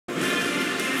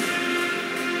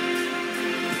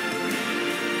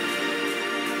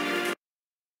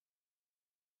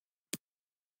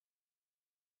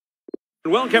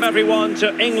Welcome everyone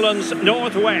to England's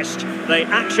Northwest. The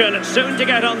action soon to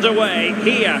get underway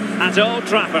here at Old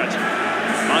Trafford.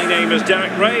 My name is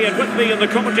Derek Ray, and with me in the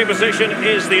commentary position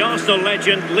is the Arsenal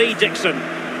legend Lee Dixon.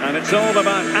 And it's all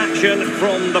about action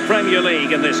from the Premier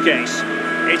League in this case.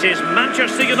 It is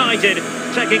Manchester United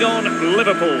taking on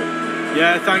Liverpool.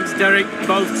 Yeah, thanks Derek.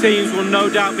 Both teams will no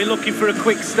doubt be looking for a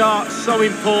quick start. So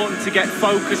important to get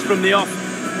focus from the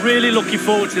off. Really looking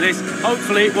forward to this.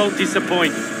 Hopefully it won't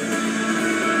disappoint.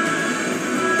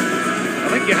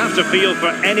 I think you have to feel for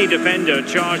any defender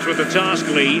charged with the task,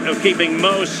 Lee, of keeping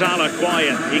Mo Salah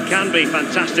quiet. He can be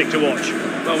fantastic to watch.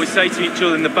 Well, we say to each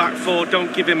other in the back four,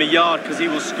 don't give him a yard because he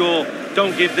will score.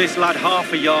 Don't give this lad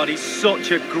half a yard. He's such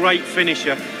a great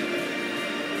finisher.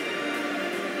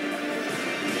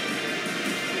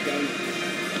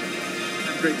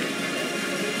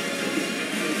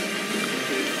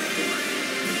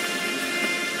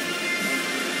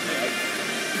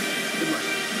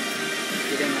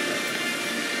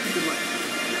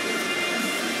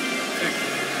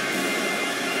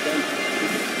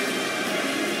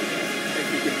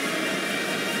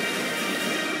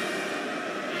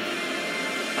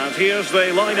 And here's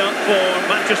the lineup for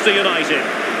Manchester United.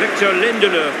 Victor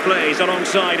Lindelof plays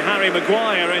alongside Harry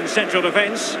Maguire in central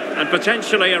defence. And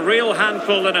potentially a real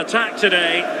handful in attack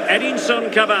today,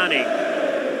 Edinson Cavani.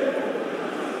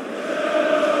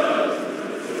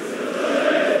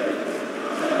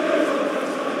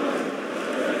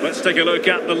 Let's take a look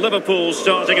at the Liverpool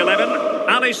starting 11.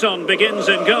 Alisson begins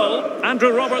in goal.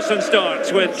 Andrew Robertson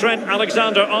starts with Trent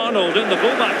Alexander-Arnold in the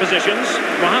fullback positions.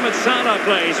 Mohamed Salah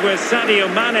plays with Sadio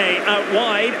Mane out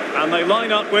wide. And they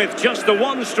line up with just the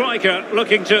one striker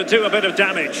looking to do a bit of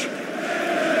damage.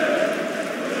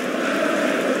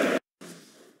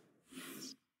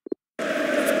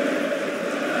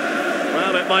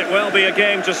 Well, it might well be a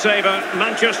game to savour.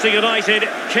 Manchester United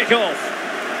kick off.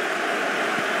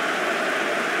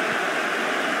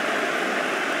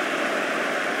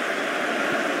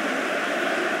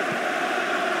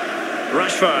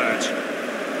 Rashford.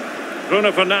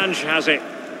 Bruno Fernandes has it.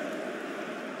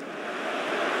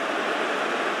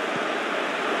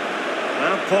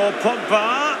 Now Paul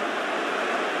Pogba.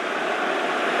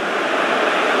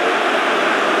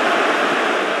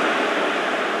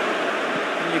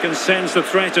 And you can sense the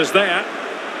threat is there.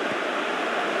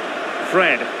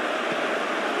 Fred.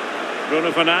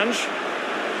 Bruno Fernandes.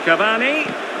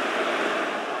 Cavani.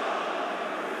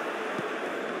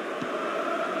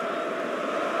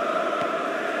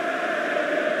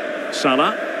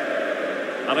 Salah.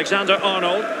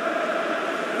 Alexander-Arnold.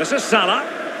 This is Salah.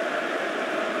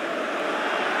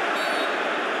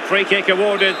 Free kick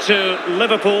awarded to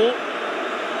Liverpool.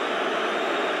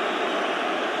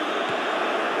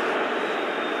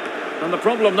 And the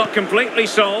problem not completely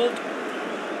solved.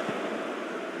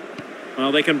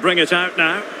 Well, they can bring it out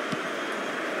now.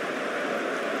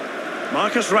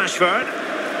 Marcus Rashford.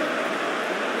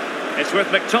 It's with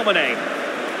McTominay.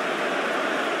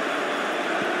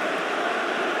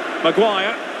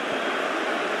 Maguire.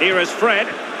 Here is Fred.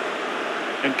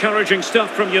 Encouraging stuff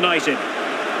from United.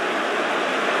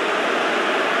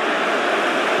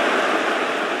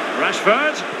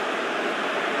 Rashford.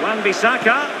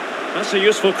 Wan-Bissaka. That's a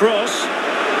useful cross.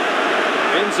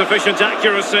 Insufficient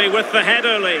accuracy with the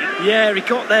header, Lee. Yeah, he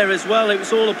got there as well. It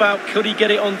was all about could he get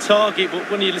it on target, but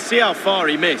when you see how far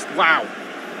he missed, wow.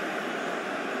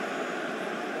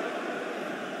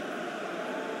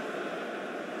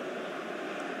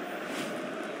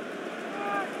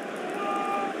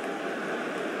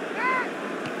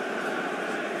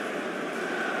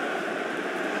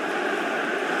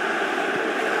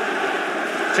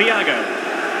 Thiago.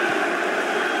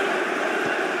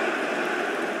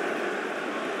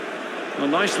 Well,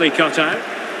 nicely cut out.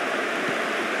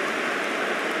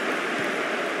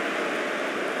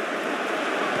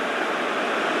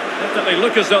 Definitely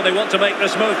look as though they want to make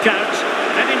this move count.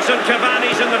 Edinson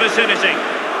Cavani's in the vicinity.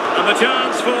 And the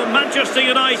chance for Manchester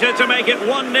United to make it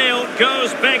 1-0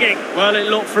 goes begging. Well, it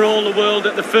looked for all the world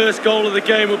that the first goal of the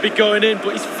game would be going in,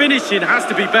 but his finishing has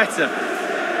to be better.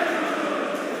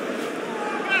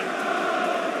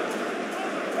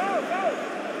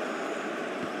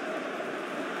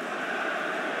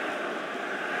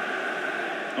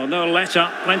 Well, no let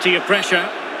up, plenty of pressure.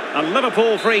 A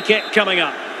Liverpool free kick coming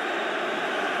up.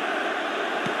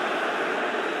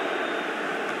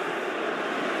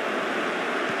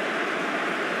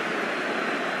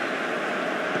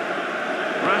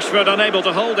 Rashford unable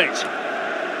to hold it.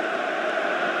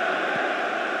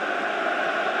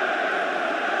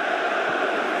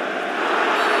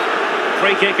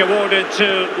 Free kick awarded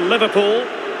to Liverpool.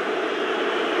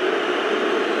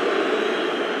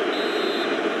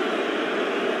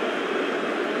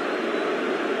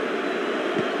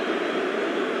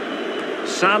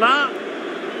 Salah.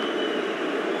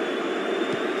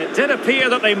 It did appear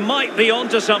that they might be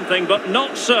onto something, but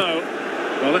not so.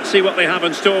 Well, let's see what they have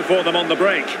in store for them on the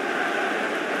break.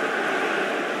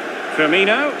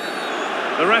 Firmino.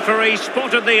 The referee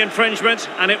spotted the infringement,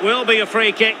 and it will be a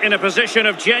free kick in a position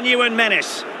of genuine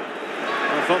menace.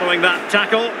 Well, following that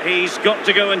tackle, he's got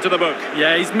to go into the book.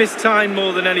 Yeah, he's mistimed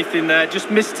more than anything there.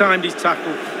 Just mistimed his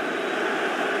tackle.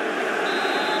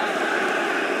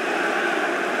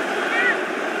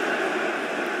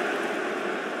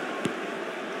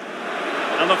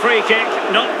 And the free kick,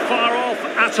 not far off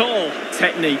at all.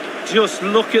 Technique. Just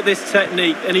look at this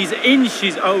technique, and he's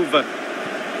inches over.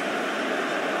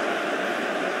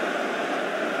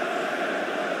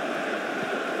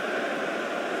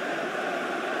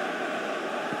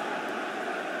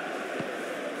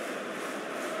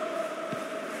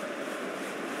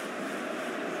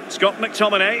 Scott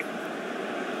McTominay.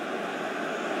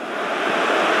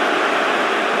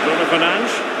 Bruno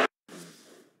Fernandes.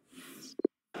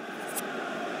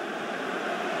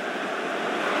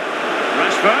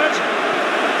 Rashford.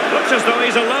 Looks as though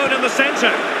he's alone in the centre.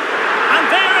 And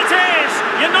there it is!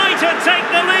 United take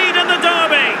the lead in the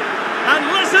derby.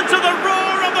 And listen to the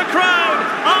roar of the crowd.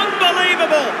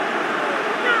 Unbelievable!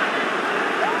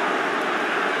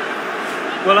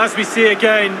 Well, as we see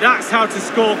again, that's how to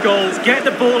score goals. Get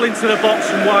the ball into the box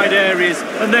from wide areas,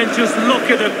 and then just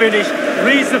look at the finish.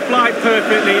 Reads the flight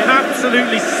perfectly and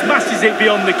absolutely smashes it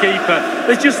beyond the keeper.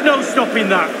 There's just no stopping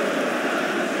that.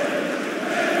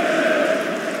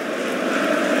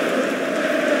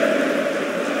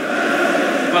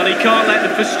 Well, he can't let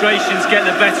the frustrations get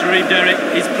the better of him, Derek.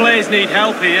 His players need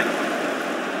help here.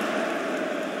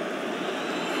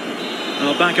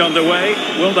 Well, back underway.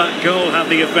 Will that goal have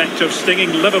the effect of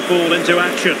stinging Liverpool into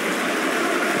action?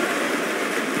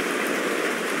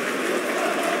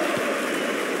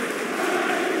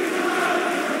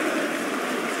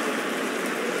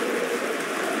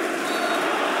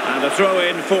 And a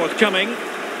throw-in forthcoming.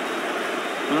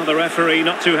 Well, the referee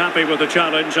not too happy with the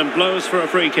challenge and blows for a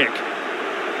free kick.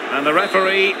 And the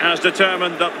referee has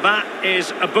determined that that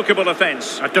is a bookable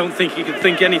offence. I don't think he can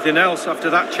think anything else after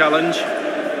that challenge.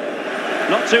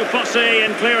 Not too fussy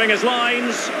in clearing his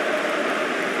lines.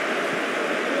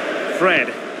 Fred.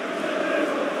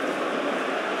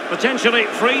 Potentially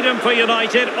freedom for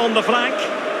United on the flank.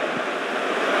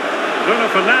 Bruno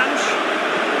Fernandes.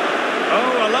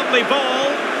 Oh, a lovely ball.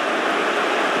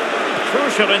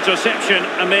 Crucial interception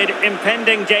amid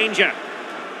impending danger.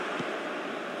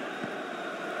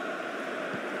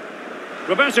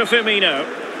 Roberto Firmino.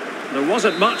 There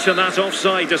wasn't much in that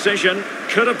offside decision.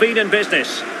 Could have been in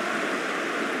business.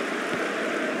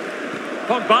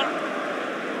 Pogba.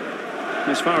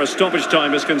 As far as stoppage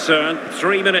time is concerned,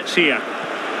 3 minutes here.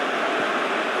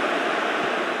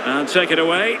 And take it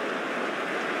away.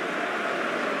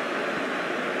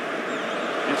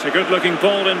 It's a good-looking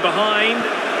ball in behind.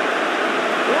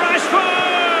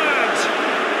 Rashford!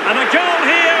 And a goal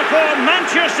here for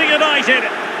Manchester United.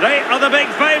 They are the big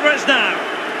favourites now.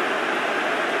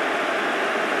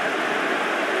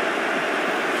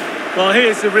 Well,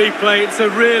 here's the replay. It's a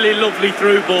really lovely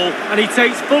through ball, and he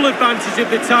takes full advantage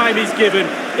of the time he's given.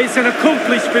 It's an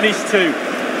accomplished finish too.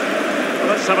 Well,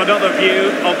 let's have another view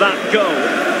of that goal.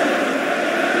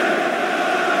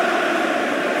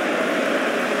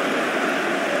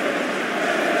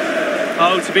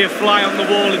 Oh, to be a fly on the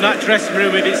wall in that dressing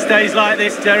room if it stays like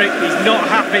this, Derek. He's not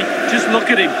happy. Just look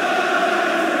at him.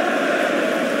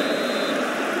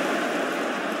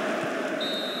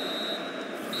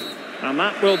 And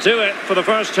that will do it for the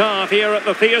first half here at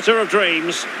the Theatre of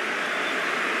Dreams.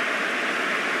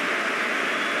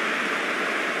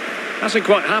 Hasn't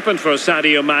quite happened for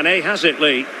Sadio Mane, has it,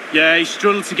 Lee? Yeah, he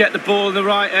struggled to get the ball in the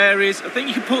right areas. I think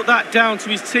you can put that down to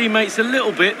his teammates a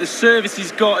little bit. The service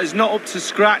he's got is not up to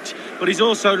scratch, but he's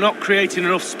also not creating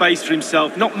enough space for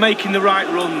himself, not making the right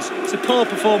runs. It's a poor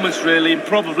performance, really, and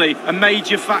probably a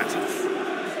major factor.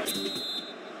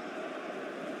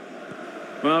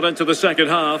 Well, into the second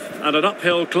half, and an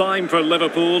uphill climb for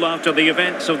Liverpool after the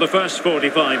events of the first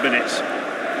 45 minutes.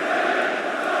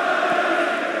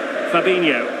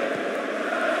 Fabinho.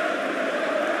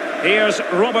 Here's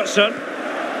Robertson.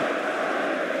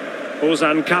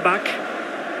 Ozan Kabak.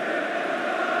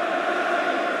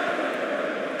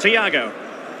 Thiago.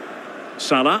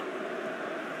 Salah.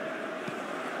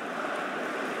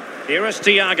 Here is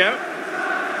Thiago.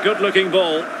 Good-looking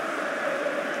ball.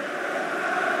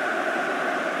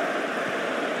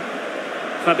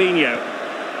 Fabinho.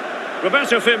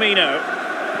 Roberto Firmino.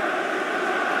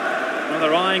 Well,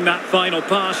 they're eyeing that final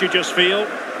pass, you just feel.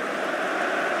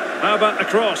 How about the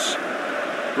cross?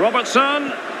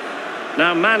 Robertson.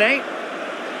 Now Mane.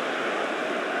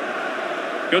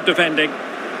 Good defending.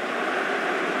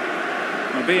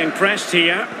 We're being pressed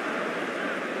here.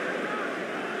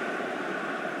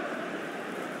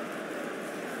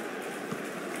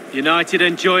 United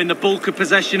enjoying the bulk of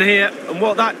possession here, and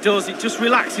what that does, it just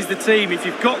relaxes the team. If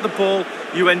you've got the ball,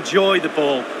 you enjoy the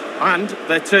ball, and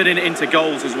they're turning it into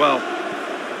goals as well.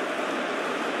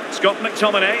 Scott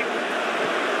McTominay.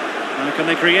 Now can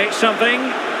they create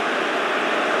something?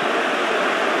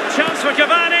 Chance for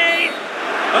Cavani.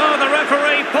 Oh, the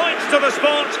referee points to the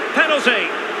spot. Penalty.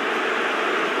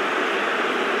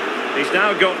 He's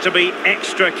now got to be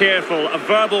extra careful. A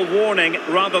verbal warning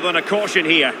rather than a caution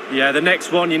here. Yeah, the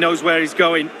next one, he knows where he's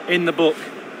going, in the book.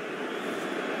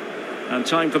 And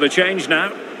time for the change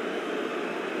now.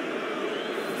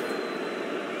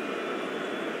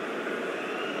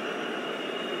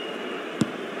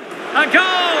 A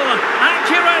goal!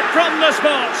 Accurate from the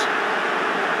spot.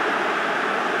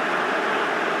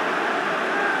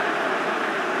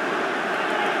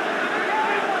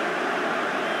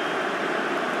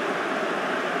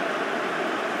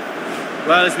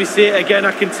 Well, as we see it again,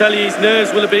 I can tell you his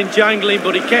nerves will have been jangling,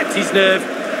 but he kept his nerve.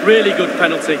 Really good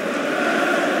penalty.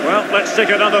 Well, let's take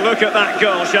another look at that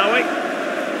goal, shall we?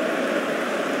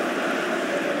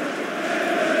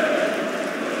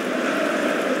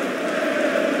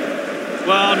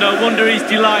 Well, no wonder he's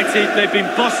delighted. They've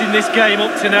been bossing this game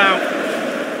up to now.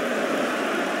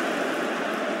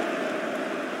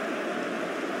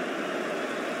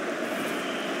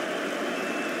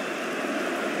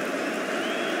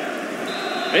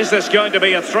 Is this going to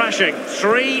be a thrashing?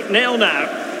 3-0 now.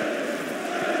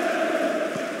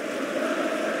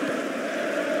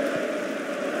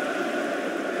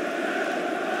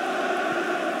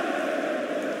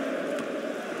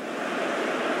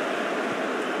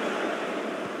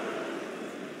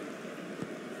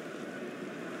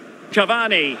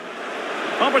 Cavani.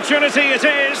 Opportunity it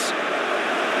is.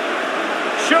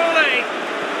 Surely.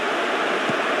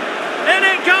 In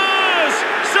it goes!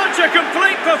 Such a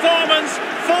complete performance.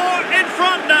 4 in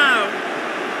front now.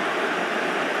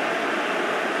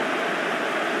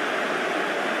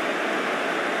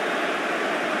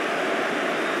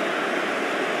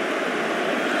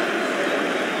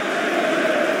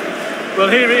 Well,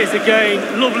 here it is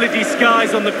again. Lovely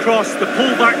disguise on the cross. The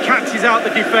pullback catches out the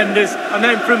defenders, and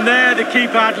then from there the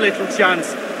keeper had little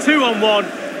chance. 2-on-1,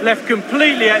 left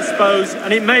completely exposed,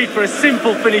 and it made for a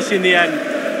simple finish in the end.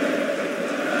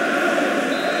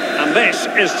 And this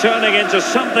is turning into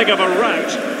something of a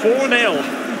rout. 4-0.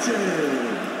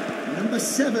 Number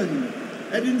 7,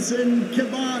 Edinson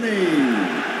Cavani.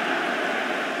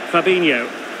 Fabinho.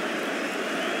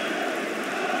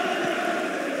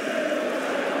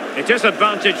 It is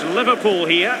advantage Liverpool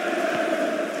here.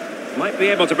 Might be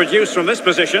able to produce from this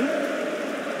position.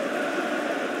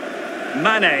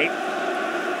 Mane.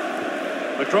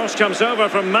 The cross comes over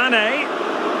from Mane.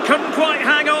 Couldn't quite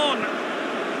hang on.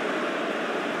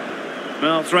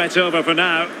 Well, threat over for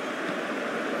now.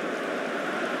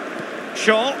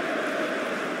 Shaw.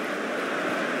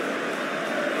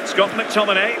 Scott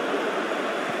McTominay.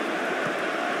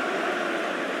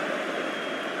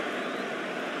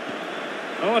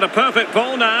 Oh, and a perfect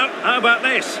ball now. How about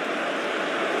this?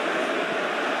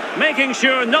 Making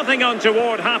sure nothing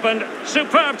untoward happened.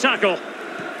 Superb tackle.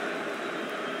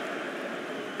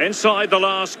 Inside the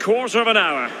last quarter of an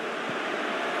hour.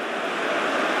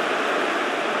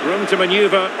 Room to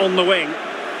manoeuvre on the wing.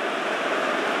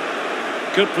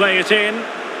 Could play it in.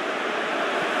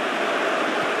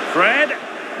 Fred.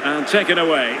 And taken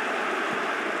away.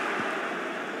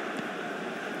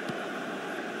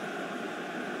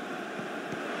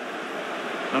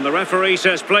 And the referee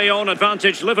says play on,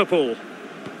 advantage Liverpool.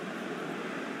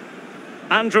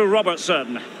 Andrew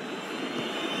Robertson.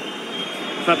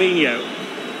 Fabinho.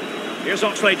 Here's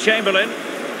Oxlade-Chamberlain.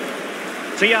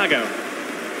 Thiago.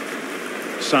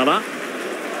 Salah.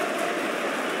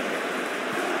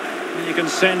 You can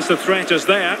sense the threat is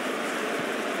there.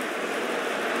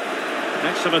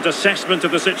 Excellent assessment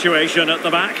of the situation at the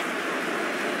back.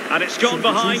 And it's gone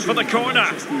behind for the corner.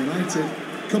 Manchester United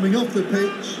coming off the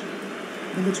pitch.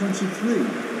 Number 23,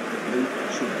 Luke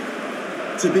Shaw.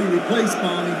 To be replaced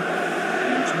by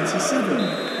number 27,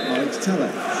 Alex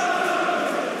Tellez.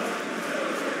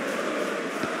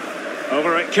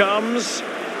 Over it comes.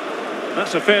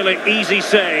 That's a fairly easy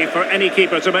save for any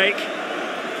keeper to make.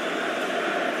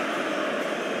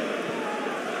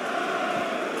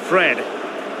 Fred.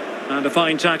 And a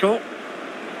fine tackle.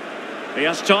 He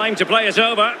has time to play it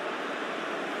over.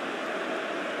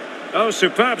 Oh,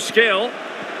 superb skill.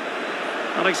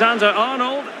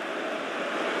 Alexander-Arnold.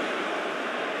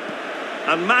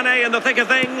 And Mane in the thick of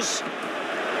things.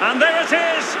 And there it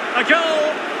is, a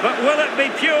goal. but will it be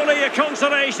purely a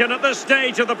consolation at this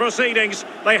stage of the proceedings?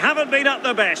 They haven't been at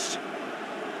their best.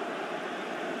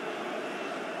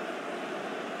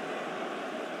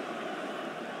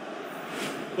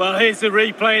 Well, here's the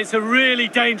replay. It's a really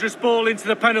dangerous ball into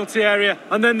the penalty area.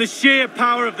 And then the sheer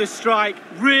power of the strike,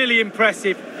 really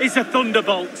impressive. It's a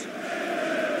thunderbolt.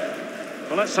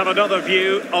 Well, let's have another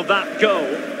view of that goal.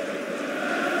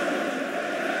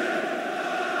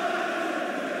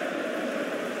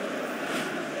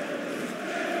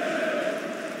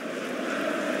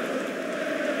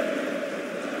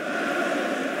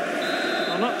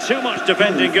 Well, not too much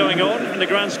defending going on in the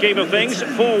grand scheme of things.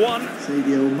 4-1.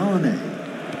 Sadio Mane.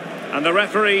 And the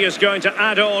referee is going to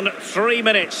add on 3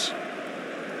 minutes.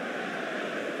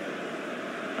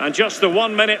 And just the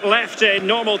 1 minute left in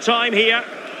normal time here.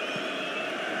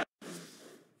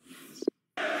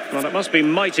 Well, it must be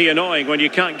mighty annoying when you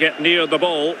can't get near the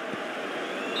ball.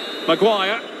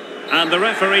 Maguire. And the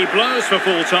referee blows for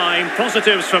full time.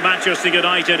 Positives for Manchester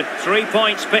United. 3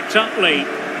 points picked up, Lee.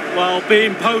 Well,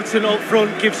 being potent up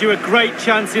front gives you a great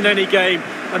chance in any game.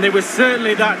 And they were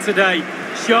certainly that today.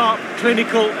 Sharp,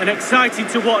 clinical and exciting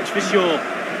to watch for sure.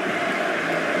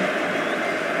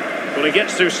 Well, he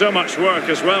gets through so much work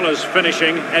as well as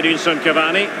finishing, Edinson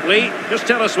Cavani. Lee, just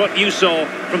tell us what you saw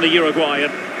from the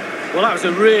Uruguayan. Well, that was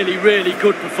a really, really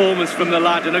good performance from the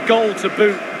lad and a goal to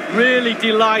boot. Really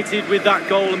delighted with that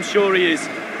goal, I'm sure he is.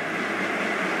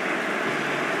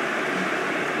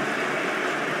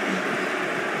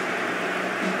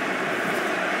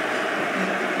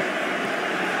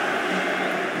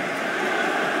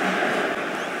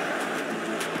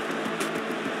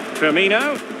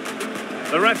 Firmino.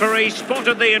 The referee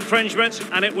spotted the infringement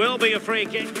and it will be a free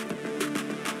kick.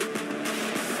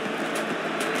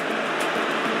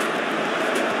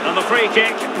 And the free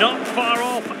kick not far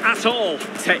off at all.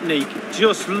 Technique.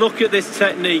 Just look at this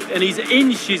technique and he's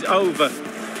inches over.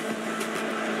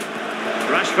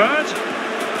 Rashford.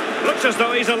 Looks as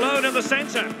though he's alone in the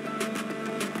centre.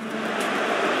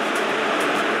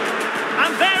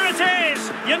 And there it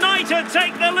is! United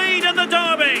take the lead in the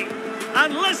derby.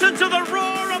 And listen to the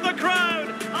roar of the crowd.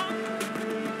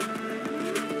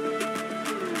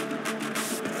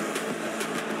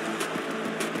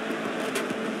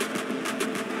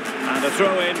 And a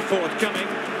throw-in forthcoming.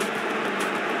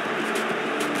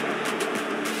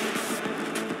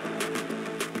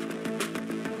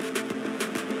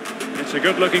 It's a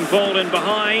good-looking ball in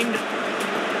behind.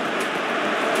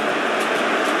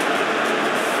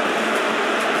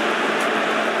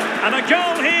 And a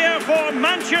goal here for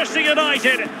Manchester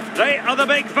United. They are the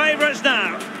big favourites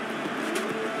now.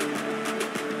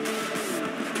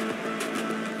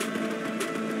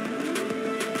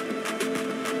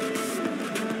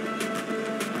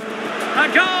 A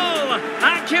goal!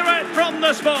 Accurate from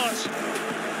the spot.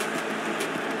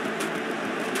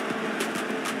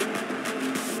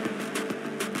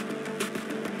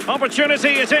 Opportunity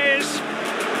it is.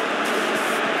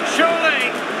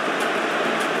 Surely.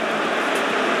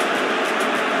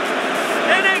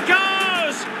 In it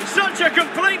goes! Such a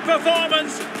complete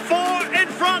performance. 4 in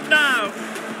front now.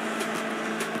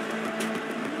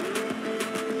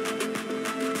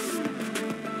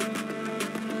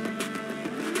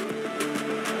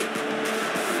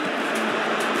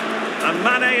 And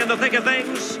Mane in the thick of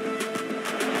things.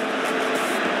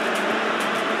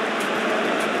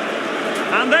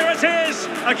 And there it is,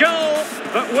 a goal.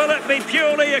 But will it be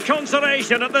purely a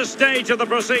consolation at this stage of the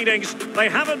proceedings? They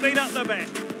haven't been at their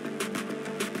best.